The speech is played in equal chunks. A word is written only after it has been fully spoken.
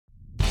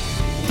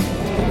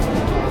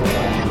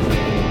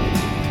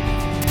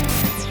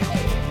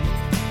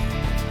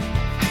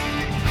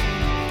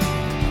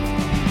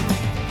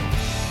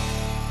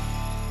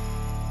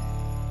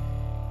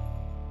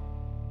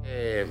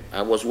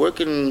I was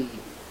working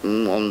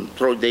on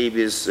Troy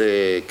Davis'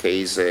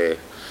 case.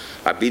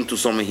 I've been to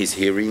some of his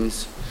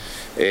hearings.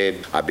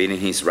 I've been in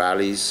his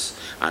rallies.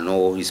 I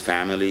know his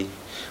family.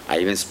 I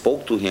even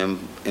spoke to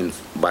him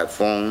by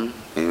phone,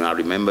 and I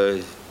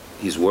remember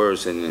his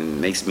words, and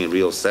it makes me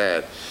real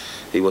sad.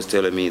 He was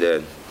telling me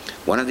that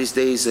one of these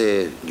days,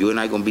 you and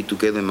I gonna be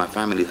together in my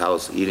family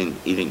house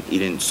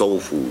eating soul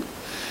food,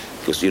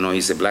 because you know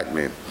he's a black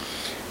man.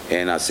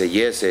 And I said,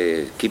 yes,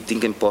 keep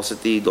thinking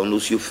positive, don't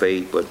lose your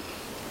faith, but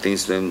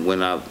things then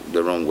went out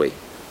the wrong way.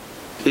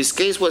 His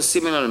case was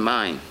similar to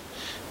mine.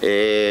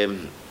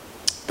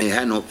 He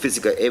had no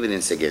physical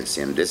evidence against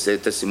him. There's a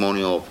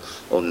testimony of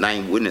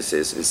 9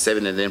 witnesses, and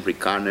 7 of them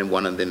recounted,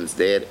 1 of them is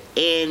dead,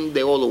 and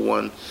the other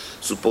one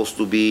supposed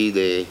to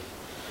be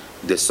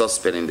the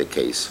suspect in the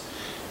case.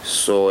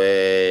 So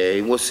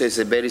it's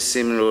a very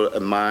similar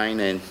to mine,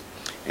 and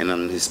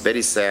it's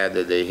very sad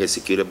that they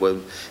executed. But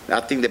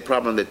I think the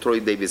problem that Troy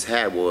Davis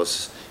had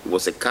was it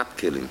was a cop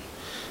killing.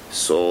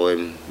 So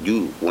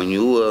when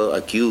you are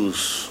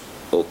accused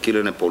of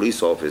killing a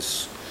police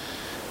officer,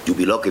 you'll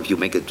be lucky if you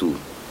make it to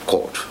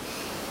court.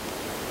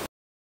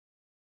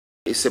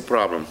 It's a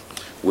problem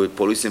with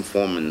police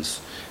informants.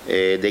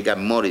 They got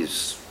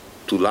motives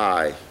to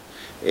lie.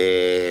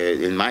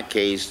 In my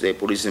case, the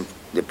police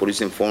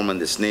informant,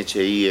 the snitch,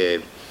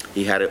 he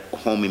had a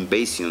home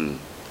invasion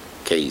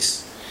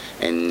case,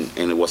 and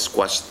it was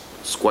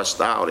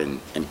squashed out,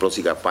 and plus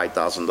he got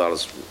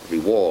 $5,000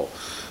 reward.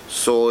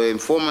 So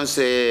informants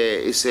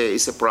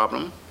is a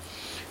problem.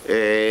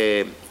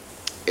 I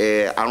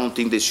don't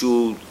think they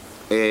should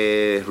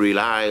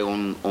rely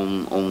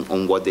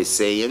on what they're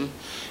saying.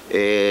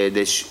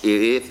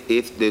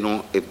 If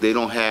they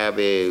don't have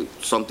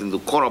something to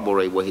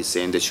corroborate what he's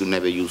saying, they should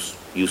never use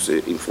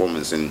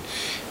informants in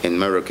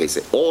murder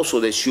cases. Also,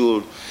 they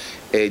should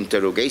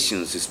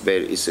interrogations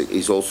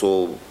is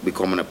also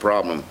becoming a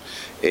problem.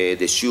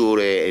 They should,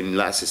 in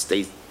lots of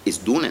states, is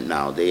doing it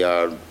now. They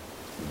are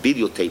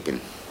videotaping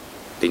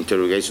the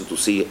interrogation to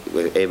see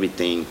whether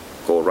everything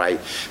go right.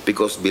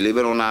 Because believe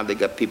it or not, they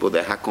got people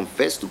that have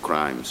confessed to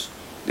crimes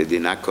they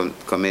did not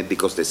commit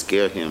because they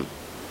scared him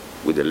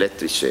with the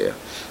electric chair.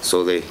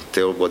 So they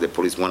tell what the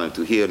police wanted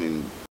to hear.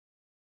 In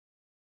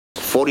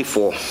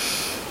 44,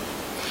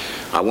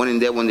 I went in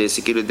there when they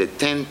executed the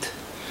 10th,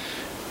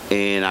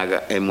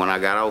 and when I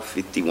got out,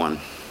 51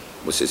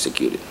 was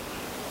executed.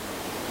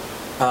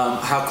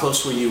 How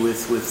close were you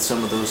with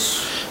some of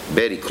those?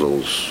 Very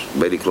close,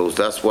 very close.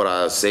 That's what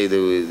I say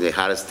the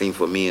hardest thing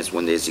for me is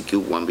when they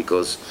execute one,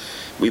 because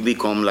we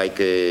become like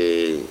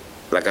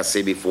I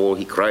said before,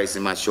 he cries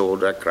in my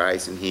shoulder, I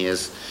cries in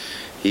his.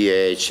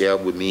 He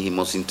shared with me his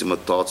most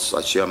intimate thoughts.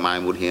 I share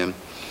mine with him.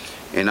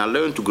 And I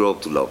learned to grow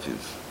up to love him.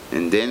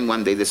 And then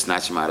one day they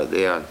snatch him out of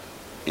there,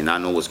 and I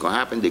know what's going to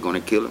happen. They're going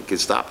to kill him, can't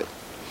stop it.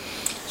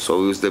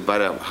 So it was the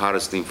very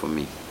hardest thing for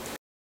me.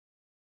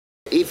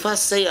 If I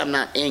say I'm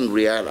not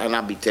angry, I'll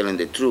not be telling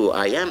the truth.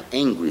 I am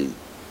angry,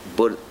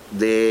 but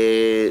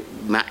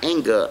my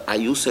anger, I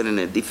use it in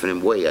a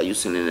different way. I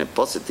use it in a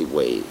positive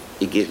way.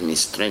 It gives me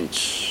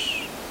strength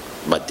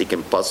by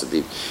thinking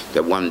positive,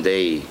 that one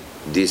day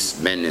this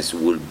madness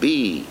will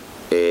be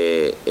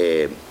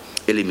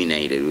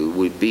eliminated, it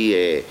will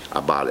be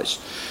abolished.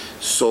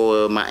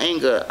 So my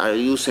anger, I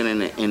use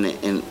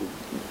it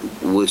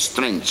with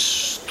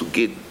strength to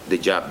get the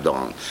job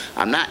done.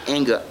 I'm not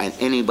angry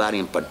at anybody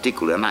in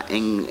particular. I'm not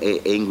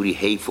angry,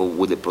 hateful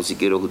with the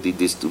prosecutor who did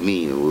this to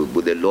me,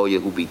 with the lawyer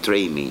who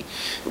betrayed me,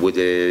 with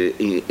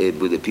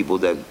the people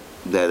that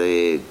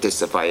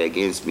testify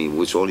against me,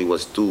 which only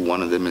was 2.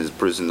 One of them is in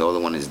prison, the other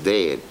one is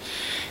dead.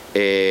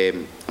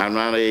 I'm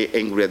not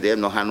angry at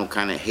them, don't have no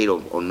kind of hate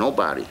on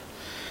nobody.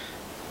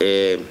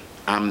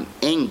 I'm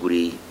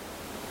angry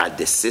at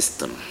the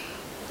system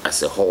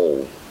as a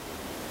whole.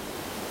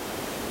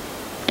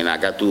 And I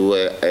got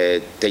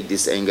to take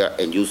this anger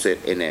and use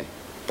it in a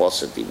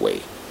positive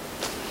way.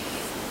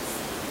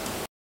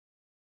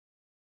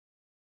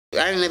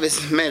 I never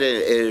met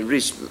a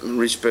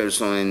rich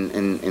person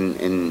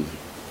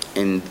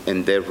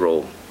in their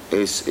role.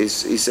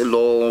 It's a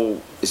law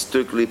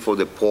strictly for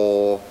the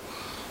poor,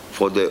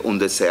 for the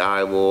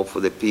undesirable, for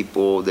the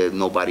people that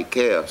nobody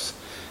cares.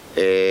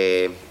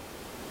 The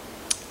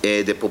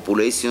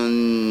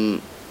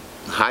population,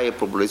 higher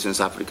population is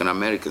African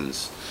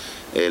Americans.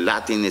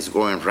 Latin is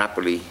growing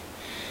rapidly.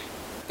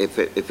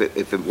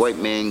 If a white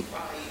man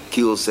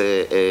kills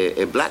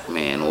a black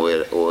man or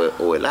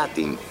a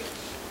Latin,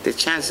 the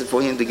chances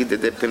for him to get the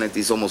death penalty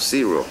is almost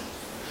 0.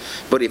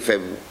 But if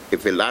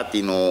a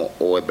Latino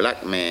or a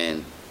black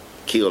man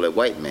kill a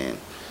white man,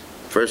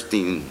 first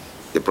thing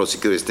the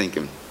prosecutor is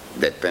thinking,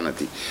 death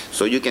penalty.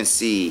 So you can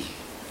see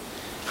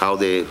how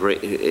the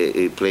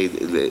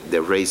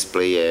race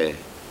play a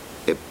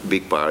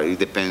big part. It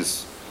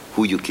depends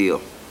who you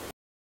kill.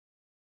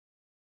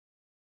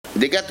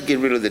 They got to get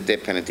rid of the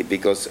death penalty,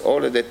 because all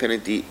the death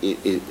penalty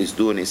is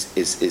doing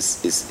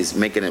is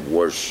making it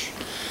worse.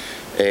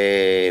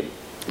 It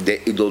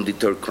don't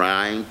deter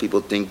crime.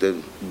 People think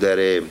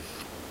that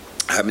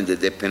having the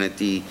death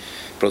penalty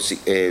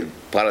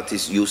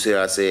politics use it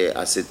as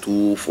a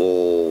tool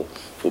for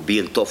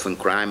being tough in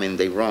crime, and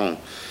they're wrong.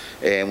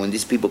 And when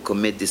these people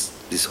commit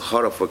these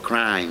horrible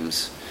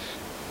crimes,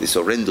 these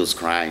horrendous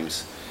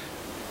crimes,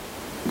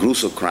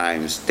 gruesome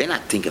crimes, they're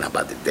not thinking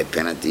about the death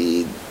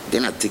penalty,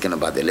 they're not thinking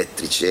about the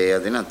electric chair,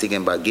 they're not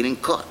thinking about getting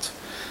caught.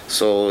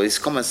 So it's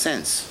common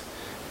sense.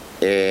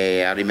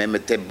 I remember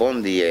Ted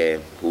Bundy,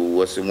 who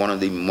was one of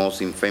the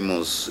most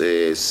infamous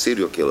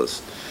serial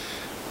killers.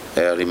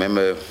 I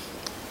remember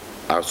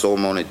I saw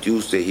him on a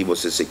Tuesday, he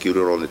was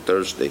executed on a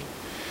Thursday.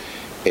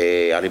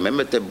 I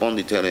remember Ted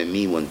Bundy telling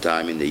me one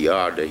time in the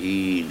yard that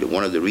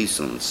one of the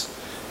reasons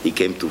he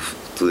came to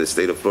the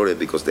state of Florida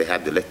because they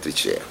had the electric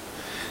chair.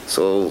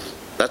 So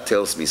that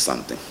tells me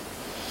something.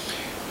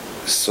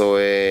 So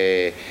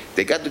they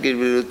got to get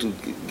rid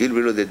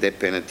of the death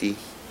penalty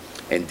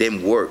and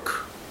then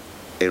work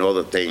and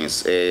other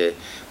things. The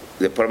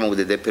problem with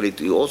the death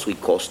penalty also, it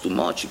costs too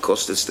much. It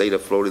costs the state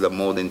of Florida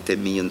more than $10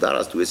 million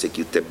to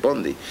execute Ted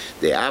Bundy.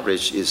 The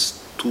average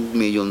is $2.8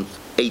 million.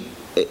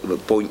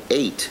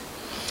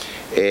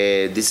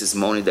 This is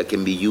money that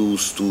can be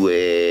used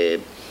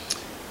to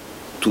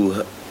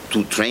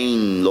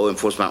train law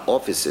enforcement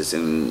officers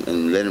and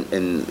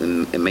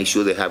make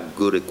sure they have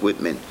good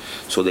equipment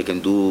so they can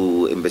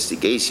do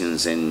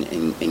investigations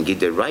and get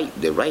the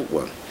right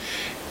one.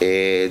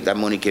 That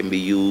money can be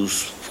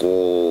used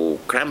for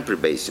crime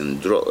prevention,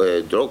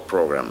 drug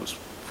programs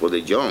for the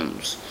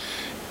youngs.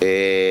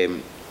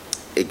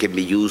 It can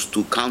be used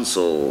to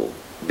counsel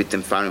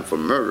victim filing for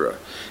murder.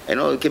 And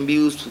it can be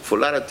used for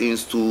a lot of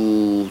things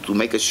to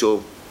make a show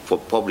for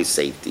public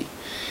safety,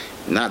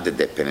 not the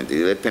death penalty.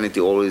 The death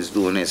penalty always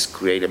doing is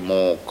creating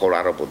more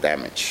collateral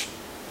damage.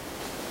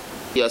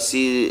 Yeah, I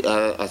see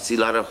a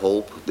lot of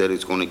hope that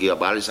it's going to get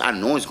abolished. I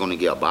know it's going to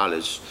get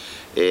abolished,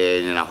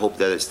 and I hope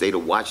that the state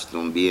of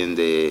Washington be in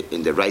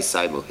the right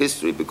side of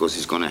history, because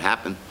it's going to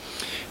happen.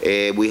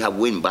 We have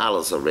win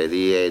battles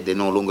already. They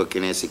no longer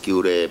can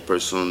execute a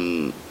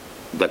person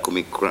that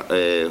commit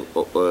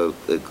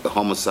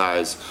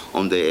homicides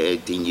under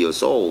 18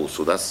 years old.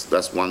 So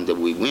that's one that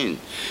we win.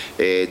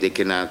 They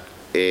cannot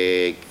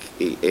sink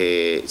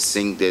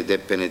the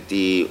death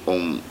penalty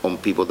on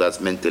people that's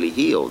mentally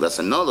healed. That's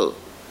another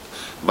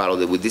battle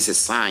that with these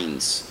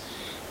signs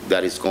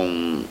that is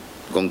going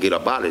to get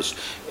abolished.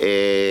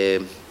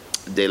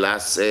 The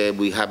last,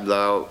 we have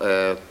now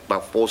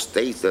about 4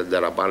 states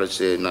that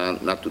abolished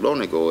not too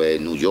long ago.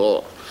 New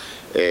York,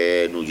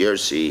 New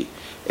Jersey,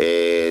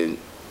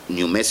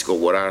 New Mexico,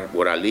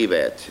 where I live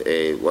at,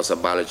 was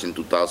abolished in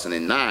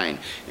 2009,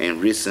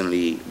 and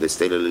recently the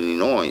state of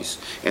Illinois,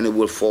 and it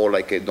will fall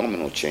like a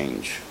domino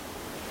change.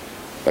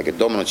 Like a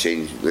domino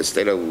change. The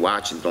state of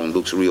Washington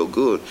looks real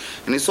good,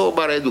 and it's all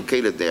about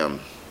educating them.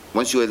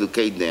 Once you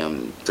educate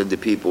them, tell the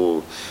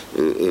people,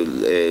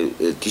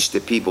 teach the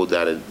people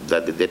that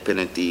the death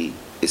penalty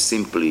is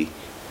simply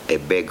a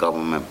bad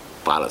government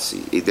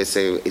policy.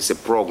 It's a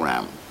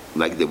program,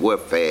 like the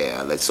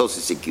welfare, like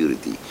Social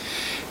Security.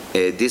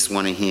 This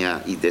one in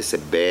here, there's a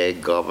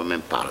bad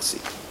government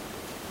policy.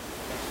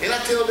 And I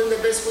tell them the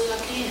best way I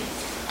can.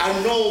 I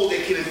know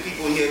they're killing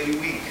people here every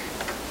week.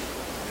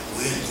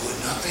 We ain't doing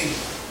nothing.